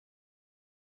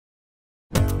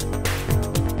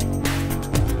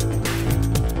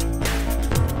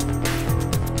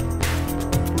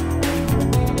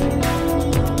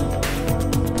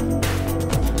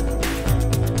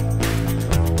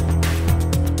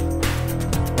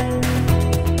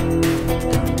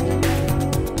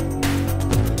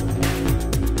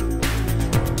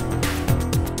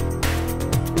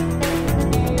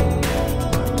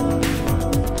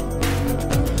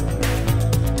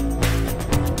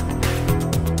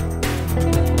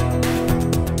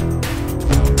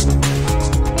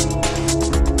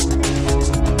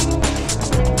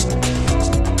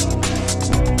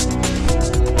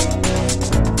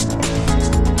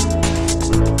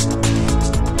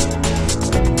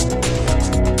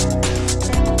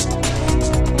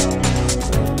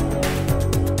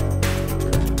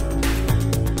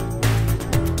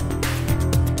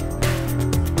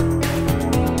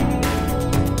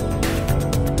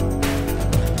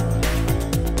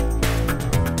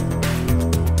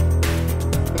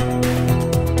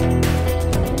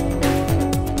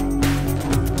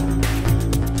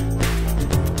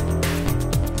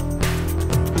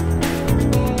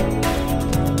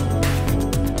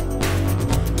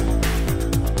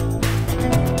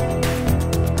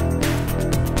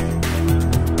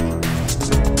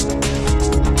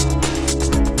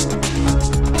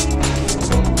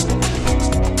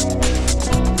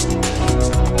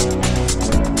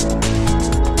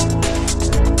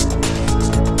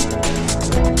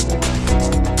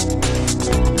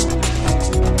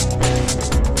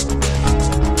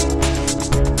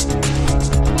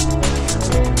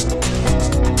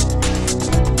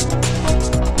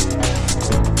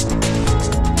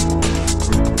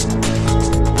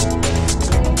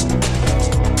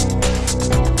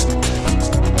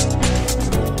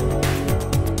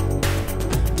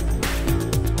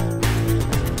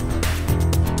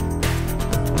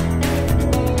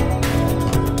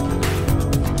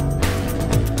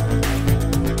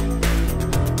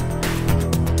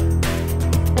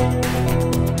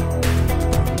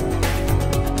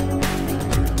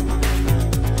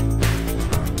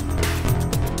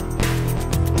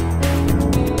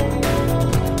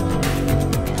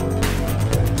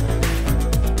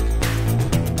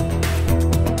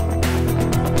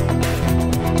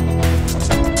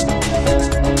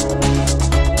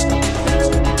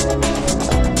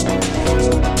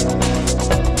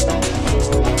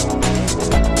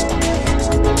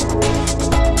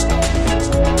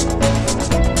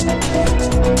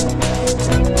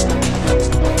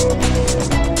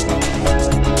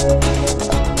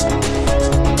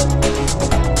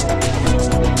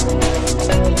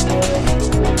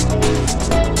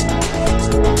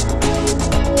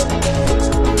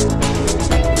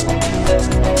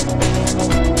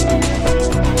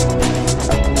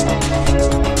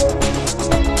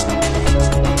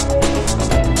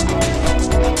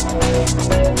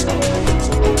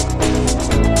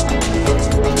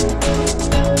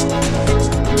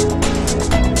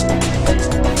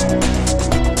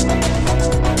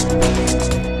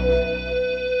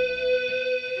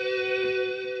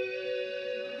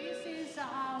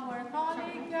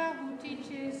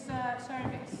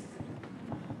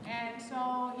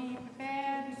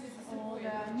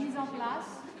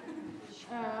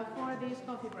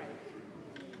coffee break.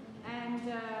 And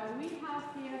we have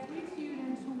here 3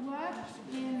 students who work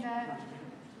in the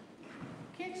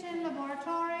kitchen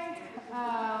laboratory,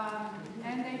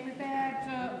 and they prepared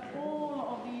all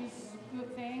of these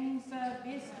good things,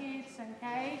 biscuits and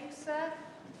cakes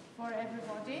for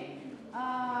everybody.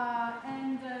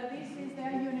 And this is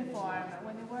their uniform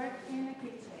when they work in the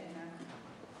kitchen.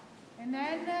 And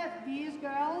then these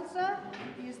girls,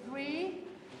 these 3,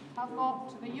 have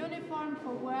got the uniform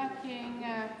for working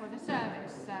for the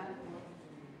service,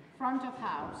 front of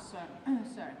house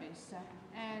service.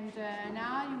 And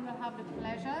now you will have the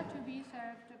pleasure to be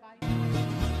served by...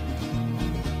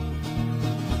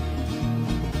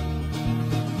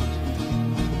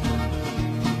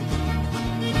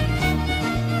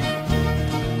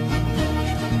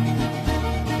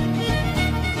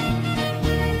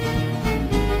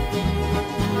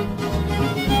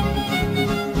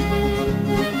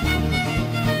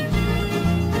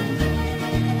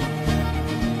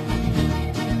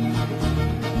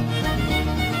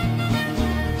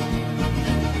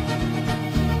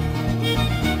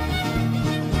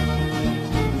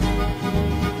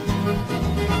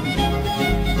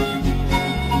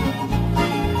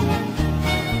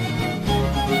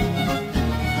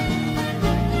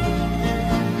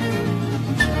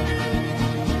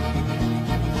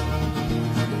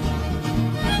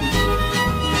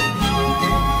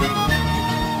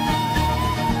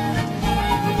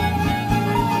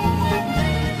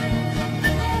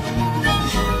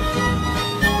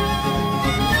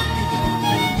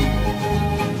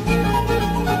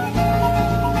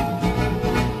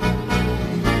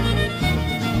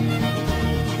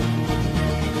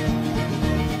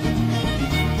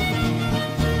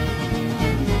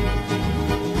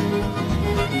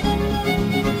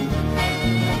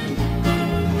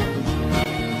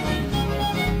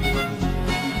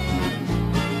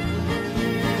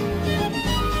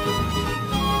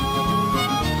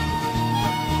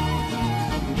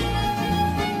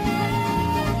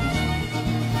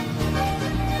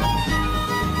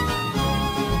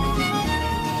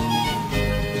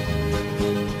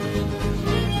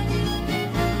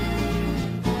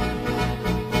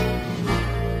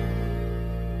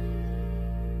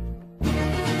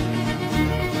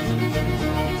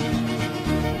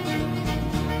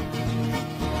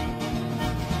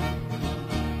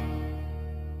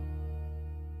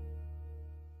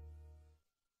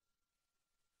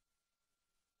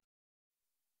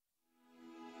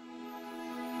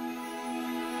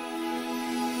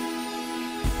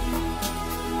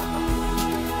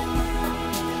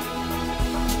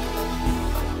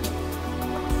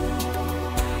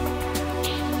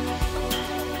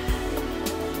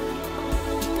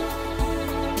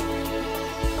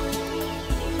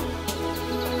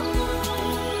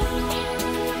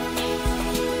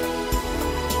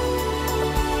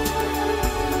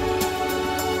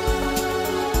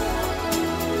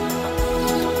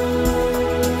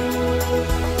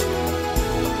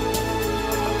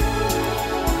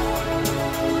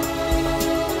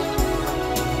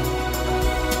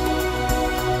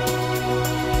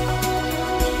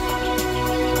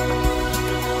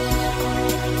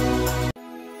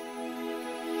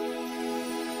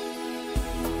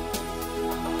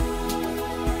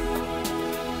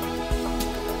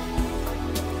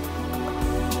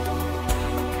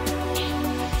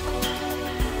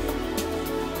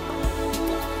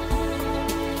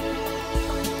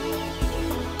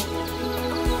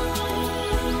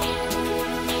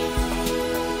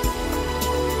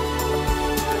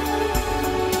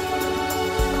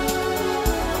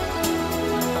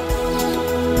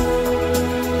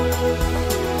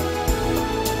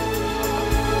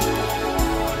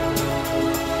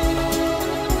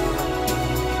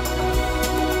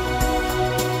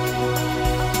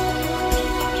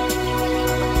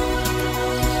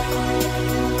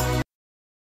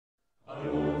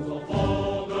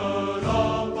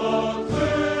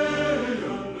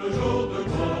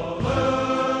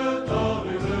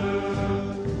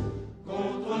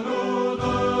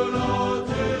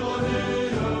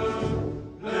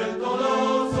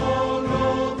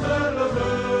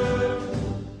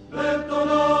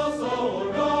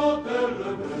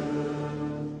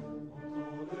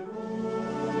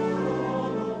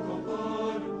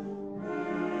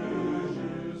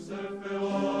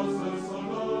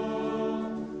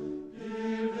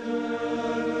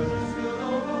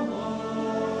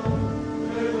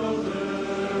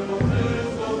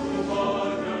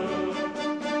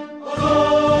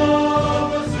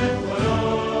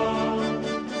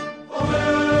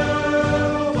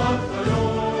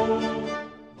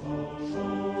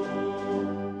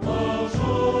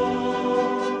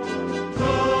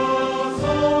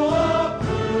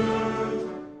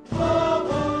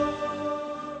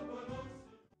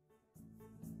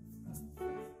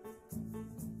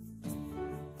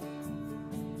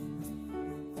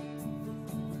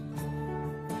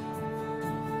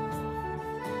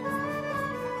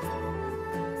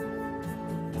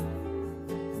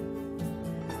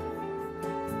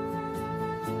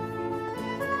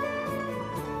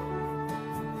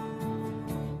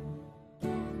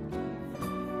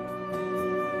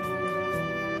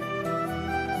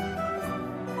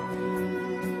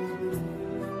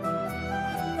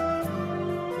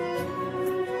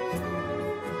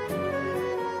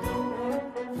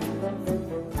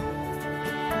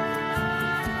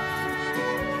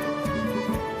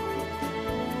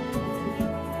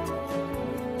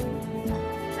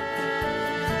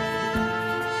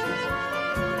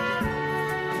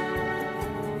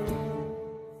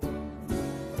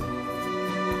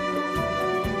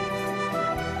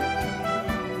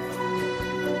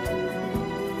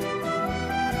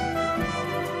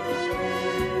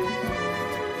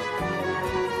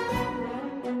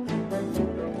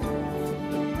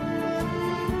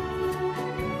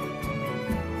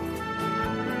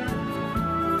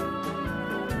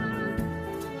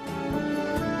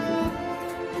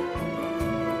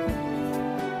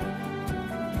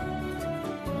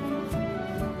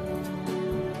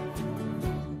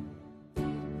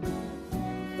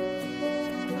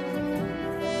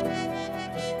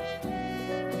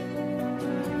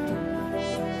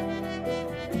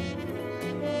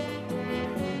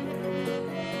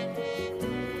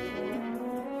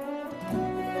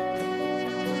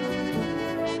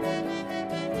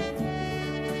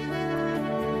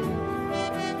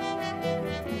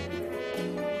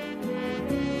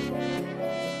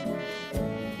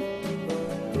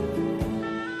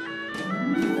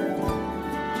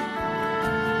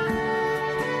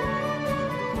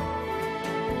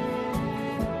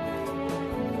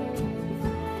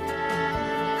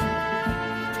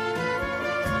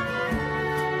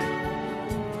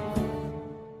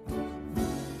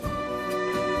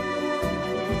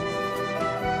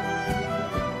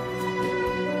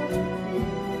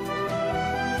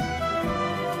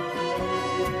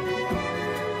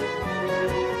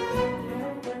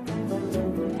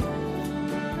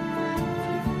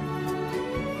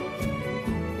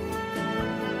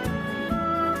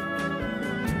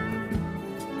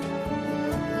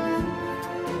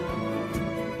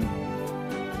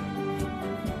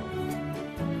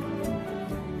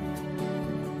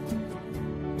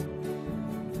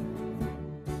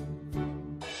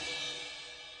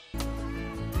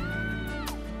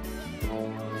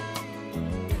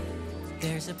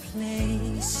 a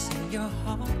place in your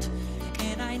heart,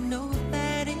 and I know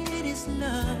that it is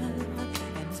love.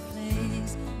 And this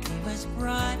place is much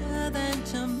brighter than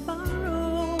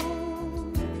tomorrow.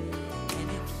 And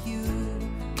if you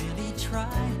really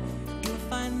try, you'll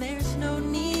find there's no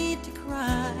need to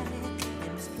cry.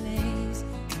 In this place,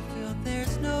 you feel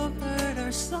there's no hurt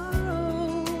or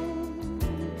sorrow.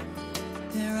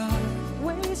 There are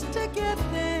ways to get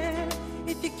there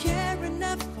if you care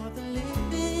enough for the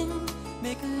living.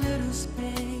 Make a little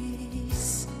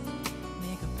space,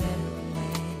 make a better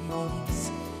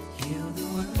place, heal the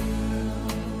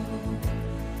world,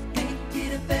 make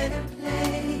it a better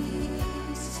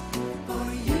place for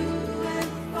you and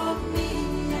for me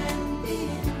and the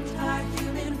entire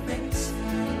human race.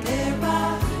 There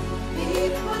are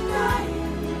people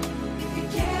dying if you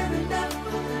care enough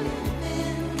for the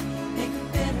living. Make a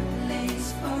better place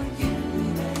for you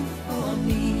and for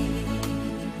me.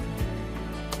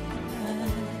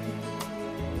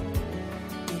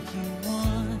 If you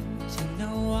want to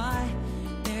know why,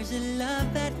 there's a love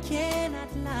that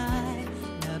cannot lie.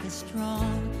 Love is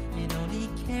strong, it only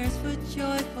cares for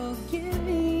joyful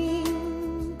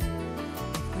giving.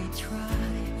 If we try,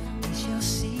 we shall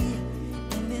see.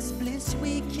 In this bliss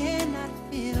we cannot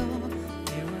feel.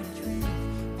 Fear or dread,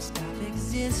 we stop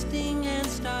existing and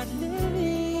start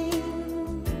living.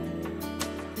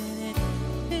 Then it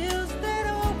feels that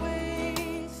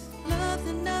always love's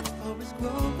enough for us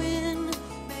growing.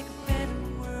 Make a better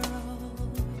world,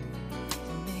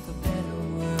 to make a better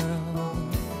world,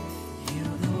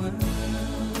 heal the world,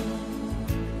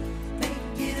 make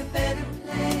it a better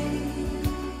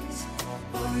place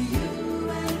for you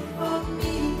and for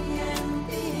me and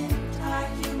the entire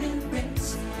human race.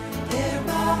 There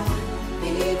are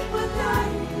people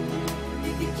dying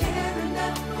if you care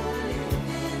enough for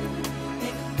living.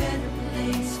 Make a better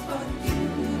place for you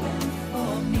and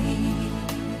for me.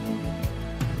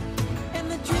 And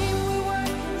the dream we were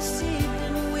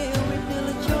conceiving will reveal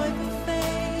a joyful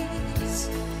face.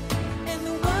 And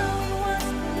the world once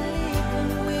believing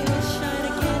will shine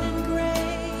again in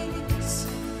grace.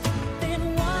 Then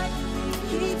why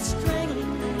keep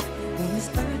strangling it when this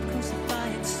earth crucify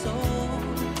its soul?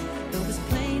 Though it's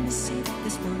plain to see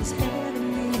this world is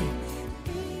heavenly.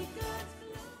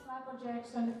 Michael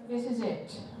Jackson, this is it.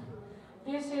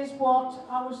 This is what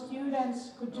our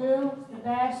students could do, the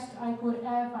best I could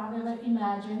have ever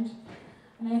imagined.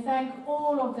 And I thank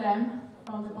all of them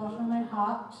from the bottom of my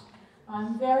heart.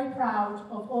 I'm very proud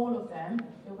of all of them.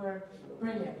 They were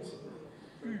brilliant.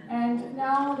 And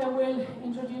now they will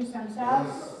introduce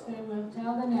themselves. They will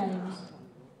tell the names.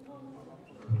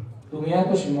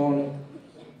 Lumiato Simone,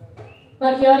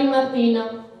 Marchiori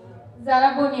Martina,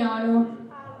 Zara Boniano,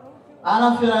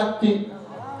 Anna Fioratti,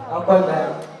 Marco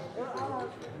Alberto,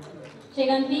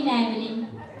 Cegantina Evelyn,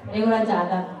 Regola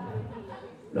Giada,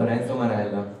 Lorenzo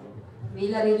Marella,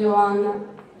 Villari Giovanna,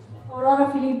 Aurora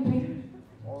Filippi,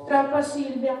 Strappa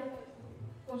Silvia,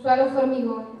 Consuelo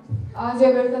Formigoni,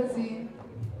 Asia Bertazzini,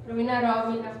 Romina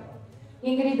Romina,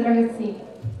 Ingrid Ragazzini,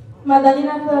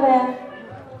 Maddalena Florea,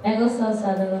 Ego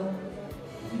Salsadolo,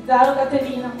 Zaro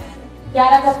Caterina,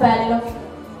 Chiara Cappello,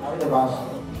 Davide Basso.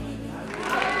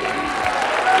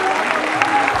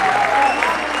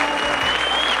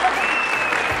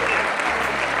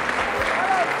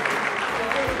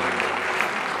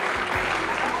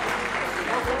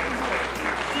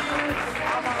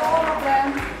 All of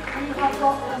them, we have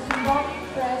got a symbolic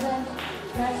present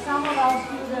that some of our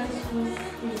students will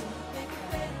speak.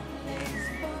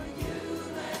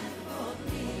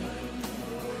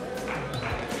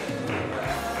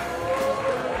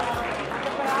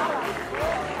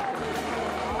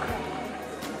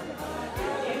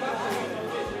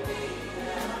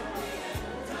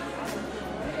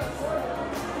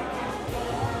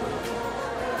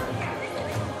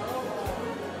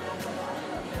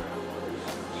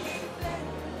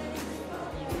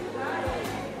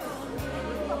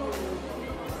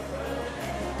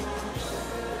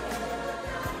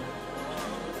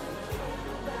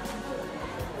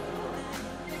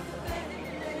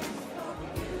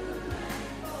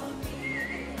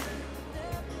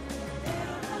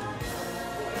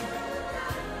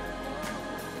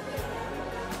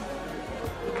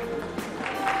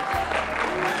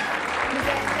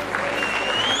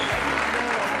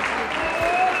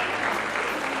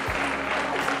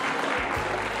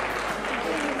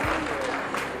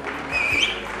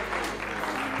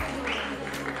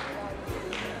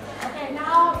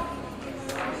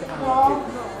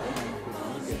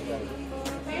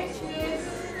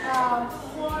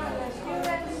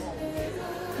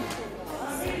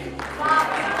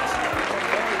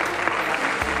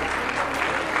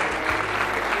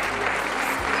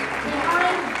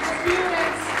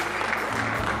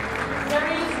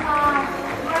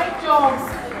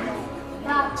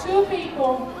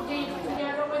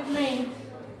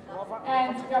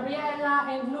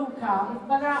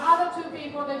 but there are other two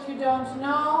people that you don't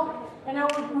know, and I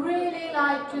would really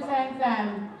like to thank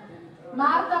them.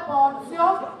 Marta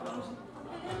Porzio,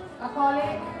 a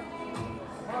colleague.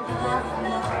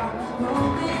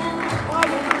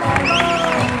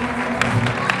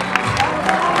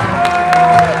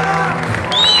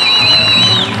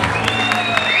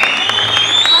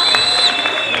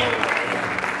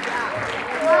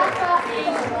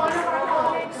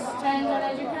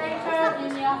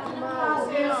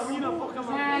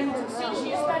 And since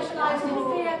she specialized in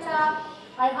theatre,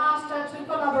 I asked her to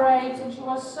collaborate, and she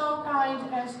was so kind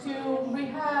as to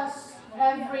rehearse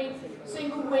every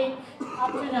single week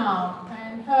up to now.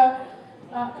 And her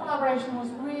collaboration was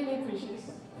really precious.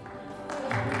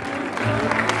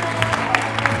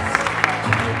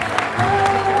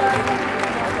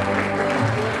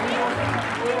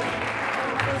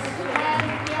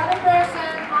 And the other person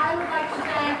I would like to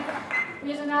thank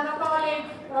is another colleague,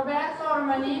 Roberto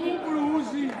Romanini,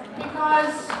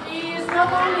 because he is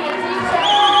not only a teacher,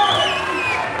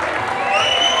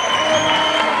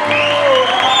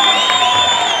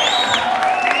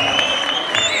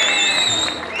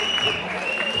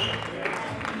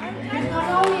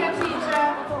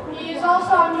 he is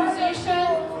also a musician,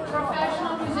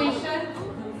 professional musician,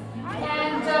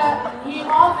 and he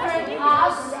offered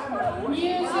us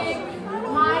music,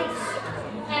 mics,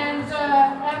 and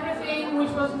everything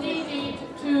which was needed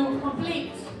to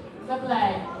complete the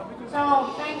play.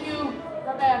 So, thank you,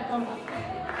 Roberto.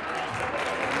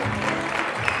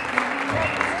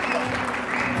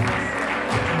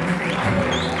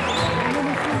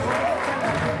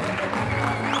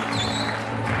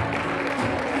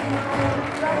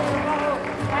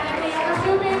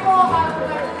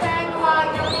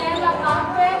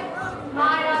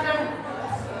 My other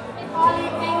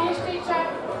colleague, English teacher,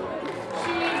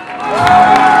 she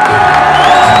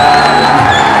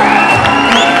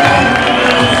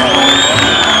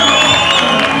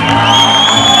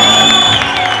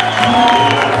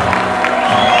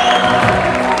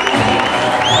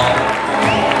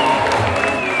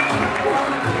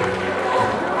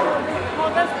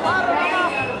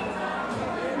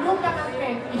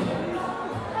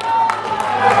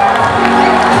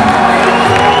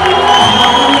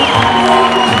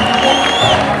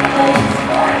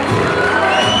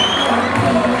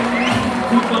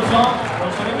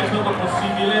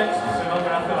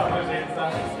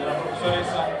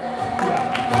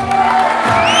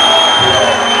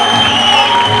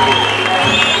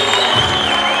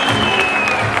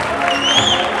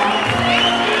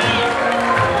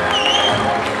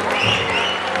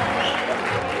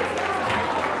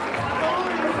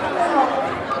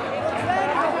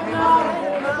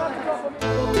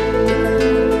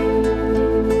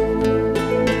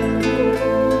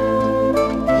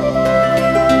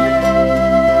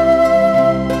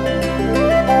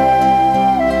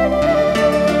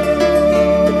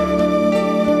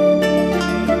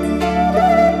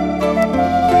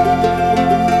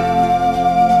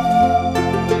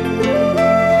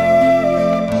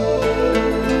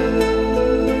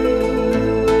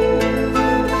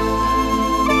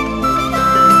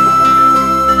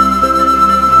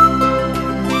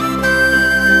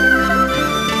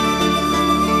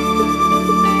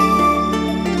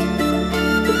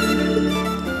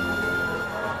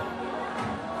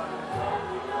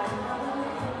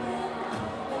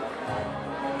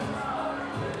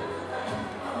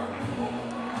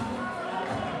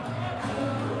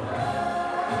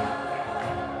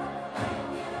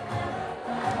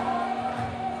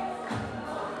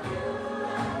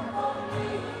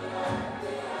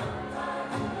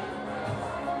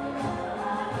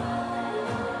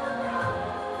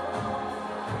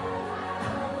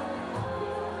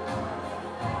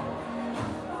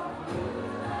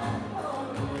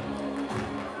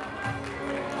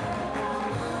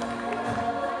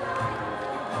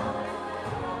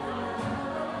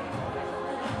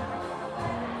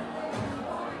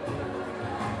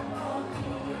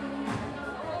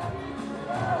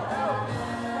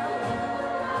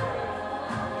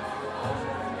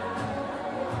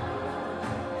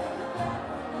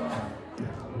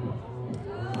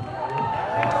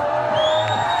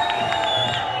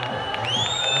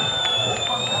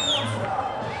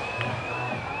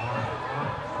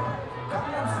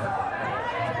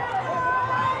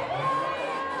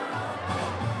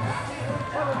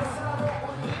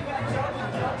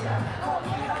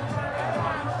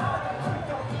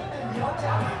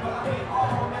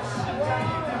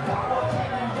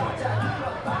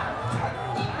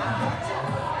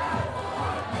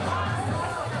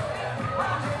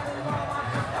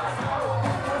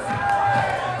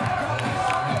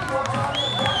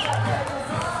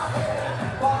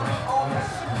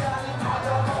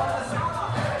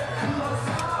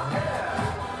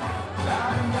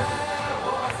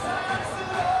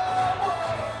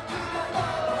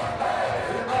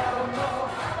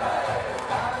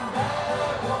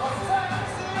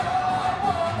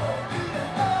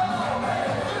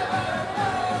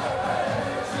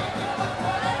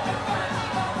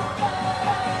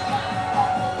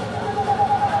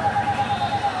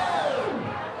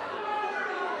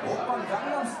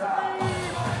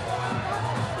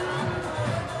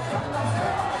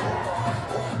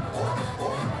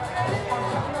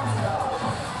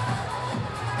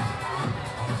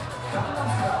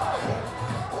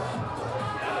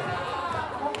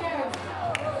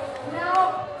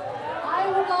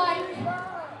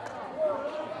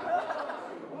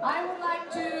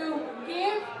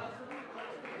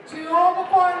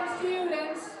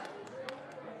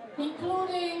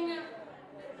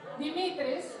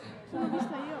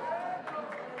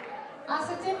a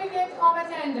certificate of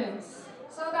attendance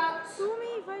so that you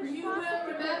will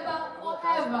remember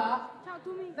forever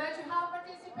that you have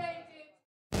participated.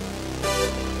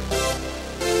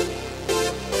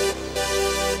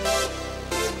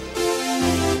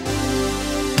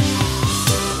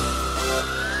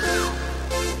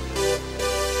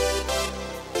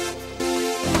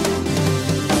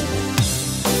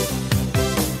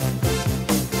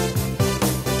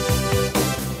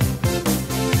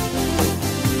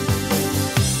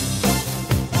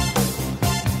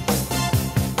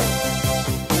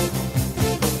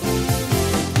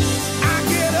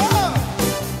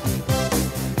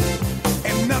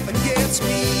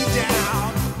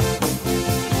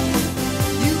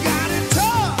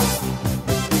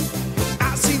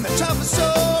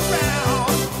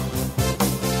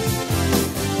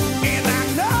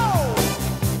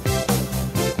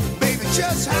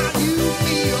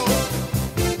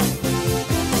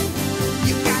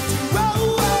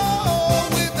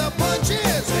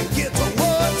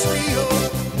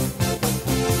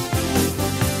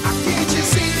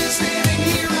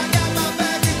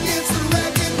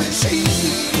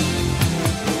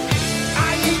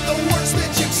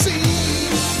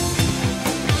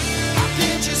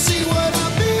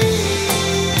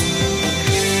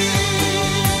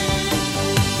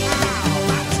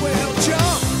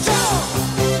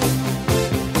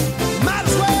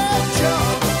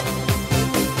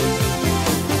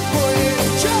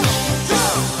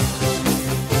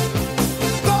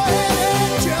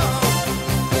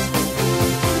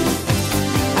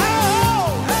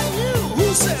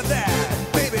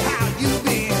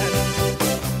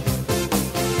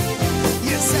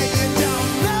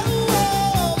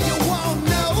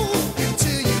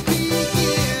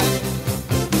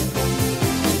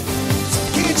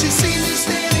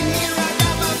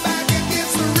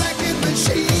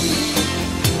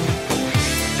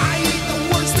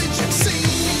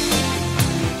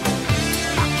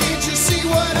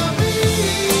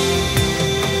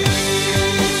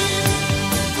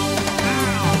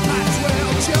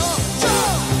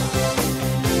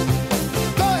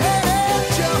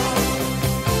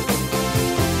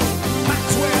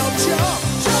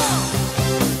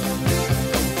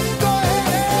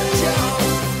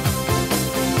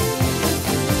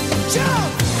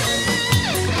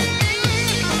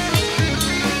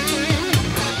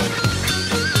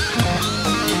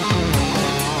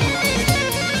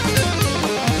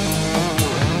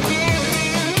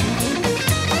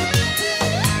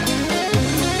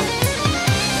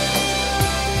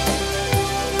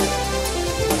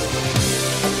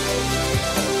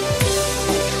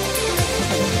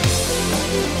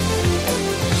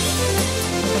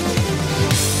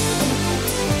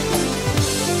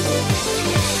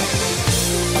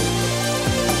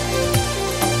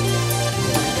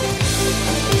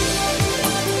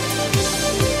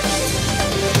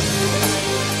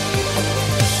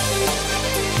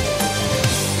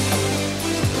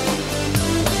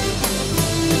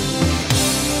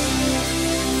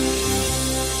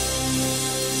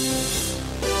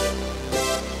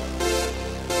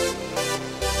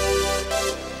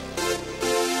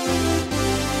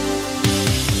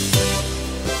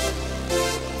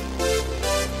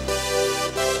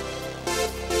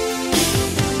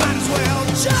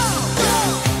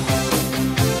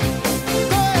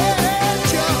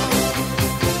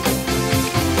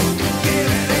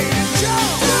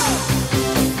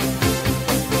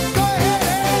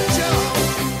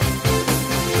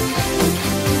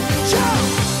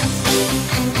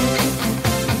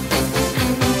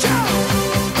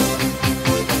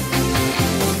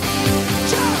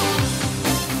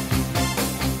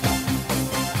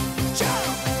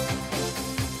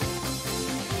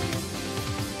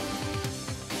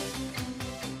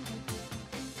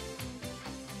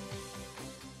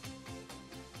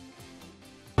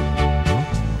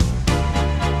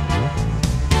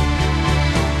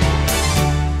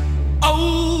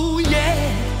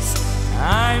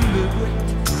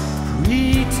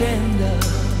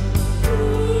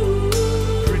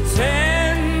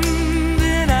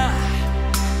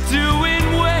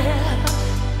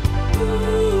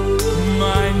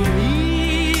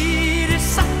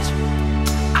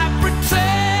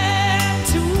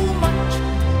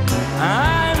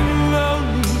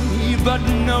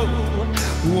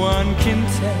 one can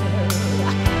tell.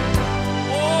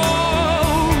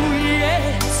 Oh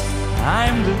yes,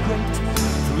 I'm the great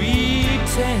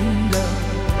pretender,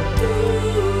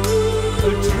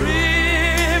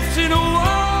 adrift in a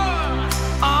world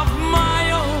of my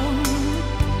own.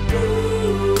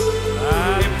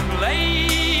 I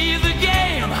play the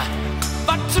game,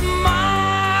 but to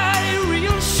my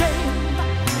real shame,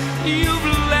 you've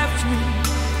left me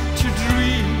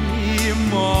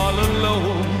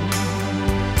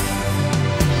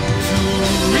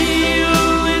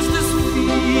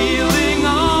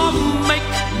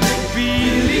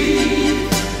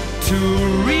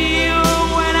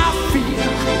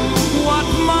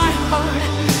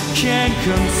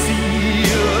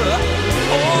conceal.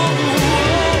 Oh,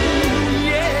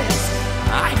 yes,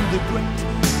 I'm the great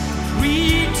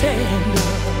pretender.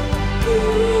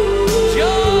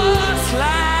 Just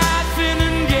laughing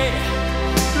and gay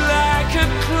like a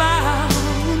clown.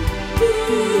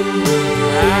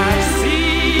 I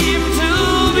seem to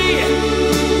be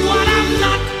what I'm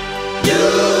not. You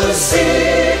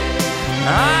see,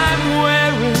 I'm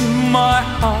wearing my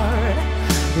heart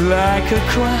like a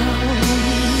crown,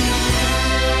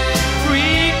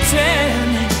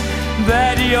 pretending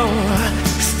that you're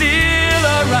still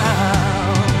around.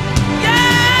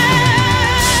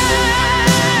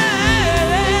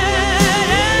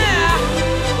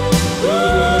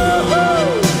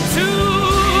 To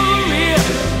me,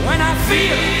 when I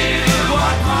feel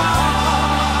what my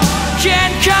heart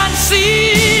can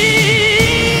conceal.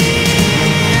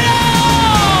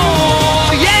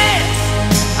 Oh, yes,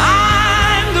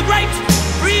 I'm the great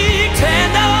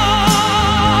pretender.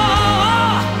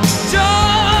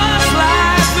 Just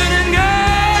laughing and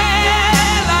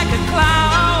gay like a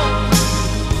clown.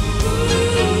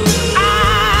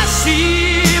 I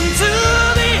seem to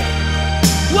be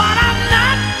what I'm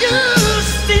not. You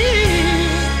see,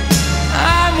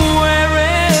 I'm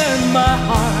wearing my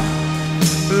heart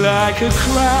like a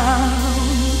crown,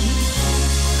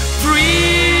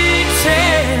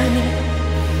 pretending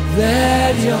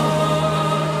that you're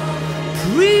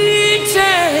pretty.